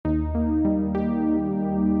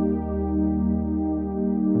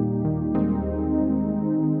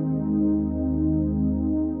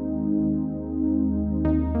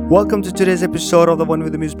Welcome to today's episode of the One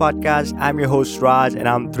with the Muse podcast. I'm your host Raj, and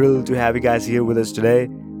I'm thrilled to have you guys here with us today.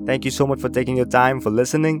 Thank you so much for taking your time for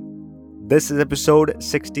listening. This is episode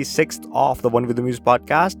 66th of the One with the Muse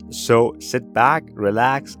podcast. So sit back,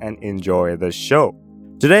 relax, and enjoy the show.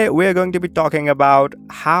 Today, we are going to be talking about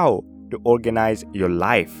how to organize your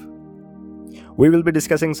life. We will be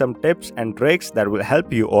discussing some tips and tricks that will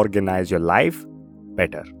help you organize your life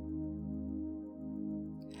better.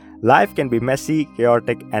 Life can be messy,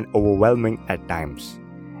 chaotic, and overwhelming at times,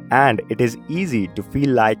 and it is easy to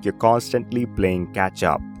feel like you're constantly playing catch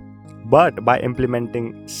up. But by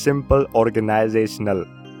implementing simple organizational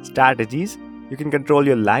strategies, you can control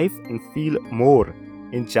your life and feel more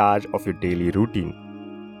in charge of your daily routine.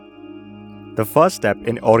 The first step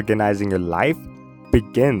in organizing your life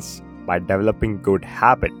begins by developing good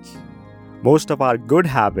habits. Most of our good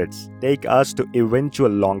habits take us to eventual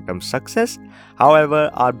long-term success. However,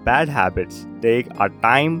 our bad habits take our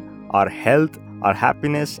time, our health, our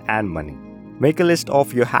happiness, and money. Make a list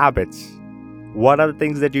of your habits. What are the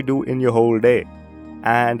things that you do in your whole day?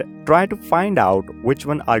 And try to find out which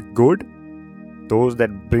one are good, those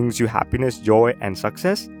that brings you happiness, joy, and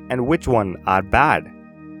success, and which one are bad,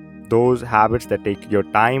 those habits that take your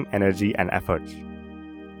time, energy, and efforts.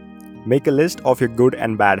 Make a list of your good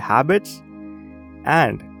and bad habits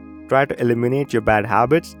and try to eliminate your bad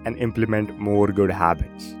habits and implement more good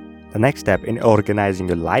habits. The next step in organizing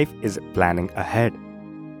your life is planning ahead.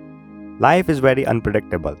 Life is very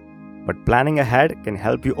unpredictable, but planning ahead can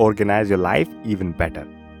help you organize your life even better.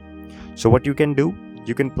 So what you can do,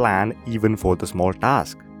 you can plan even for the small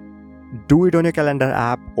task. Do it on your calendar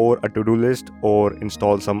app or a to-do list, or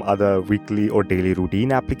install some other weekly or daily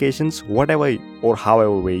routine applications, whatever or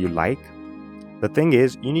however way you like. The thing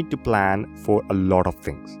is, you need to plan for a lot of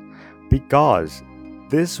things because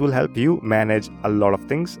this will help you manage a lot of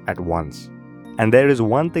things at once. And there is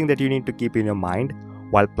one thing that you need to keep in your mind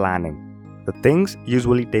while planning. The things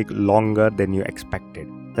usually take longer than you expected.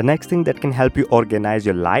 The next thing that can help you organize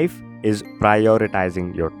your life is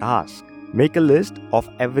prioritizing your tasks. Make a list of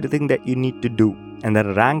everything that you need to do and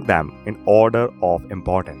then rank them in order of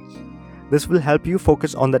importance. This will help you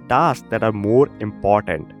focus on the tasks that are more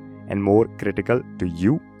important and more critical to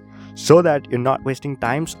you, so that you're not wasting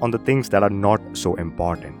times on the things that are not so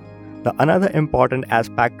important. The another important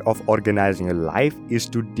aspect of organizing your life is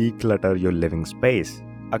to declutter your living space.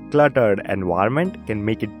 A cluttered environment can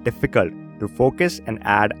make it difficult to focus and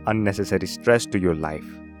add unnecessary stress to your life.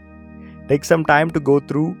 Take some time to go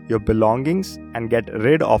through your belongings and get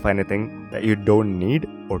rid of anything that you don't need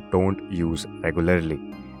or don't use regularly.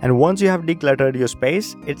 And once you have decluttered your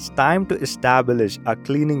space, it's time to establish a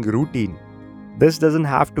cleaning routine. This doesn't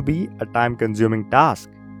have to be a time-consuming task.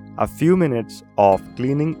 A few minutes of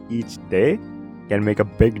cleaning each day can make a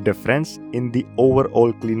big difference in the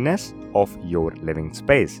overall cleanness of your living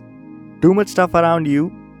space. Too much stuff around you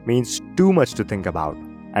means too much to think about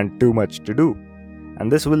and too much to do.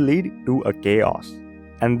 And this will lead to a chaos.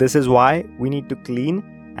 And this is why we need to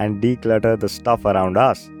clean and declutter the stuff around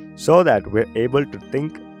us so that we're able to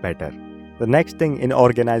think better. The next thing in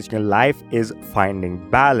organizing your life is finding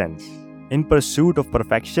balance. In pursuit of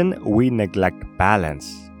perfection, we neglect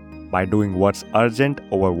balance by doing what's urgent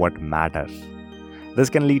over what matters. This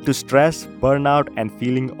can lead to stress, burnout, and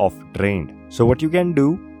feeling of drained. So what you can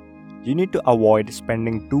do, you need to avoid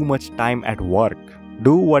spending too much time at work.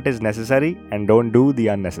 Do what is necessary and don't do the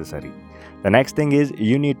unnecessary. The next thing is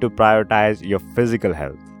you need to prioritize your physical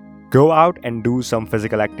health. Go out and do some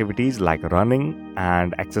physical activities like running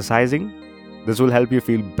and exercising. This will help you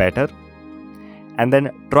feel better. And then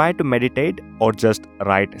try to meditate or just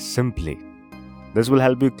write simply. This will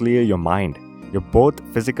help you clear your mind. Your both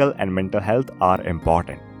physical and mental health are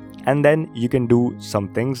important. And then you can do some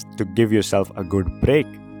things to give yourself a good break.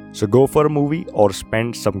 So go for a movie or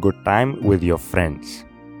spend some good time with your friends.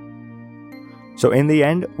 So in the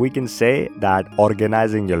end, we can say that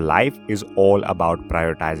organizing your life is all about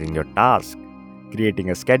prioritizing your tasks, creating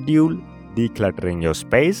a schedule, decluttering your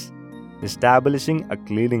space, establishing a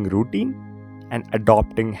cleaning routine, and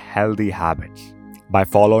adopting healthy habits. By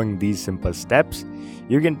following these simple steps,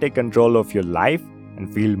 you can take control of your life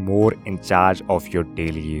and feel more in charge of your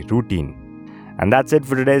daily routine. And that's it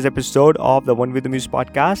for today's episode of the One with the Muse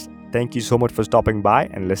podcast. Thank you so much for stopping by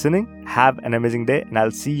and listening. Have an amazing day, and I'll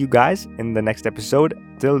see you guys in the next episode.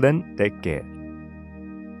 Till then, take care.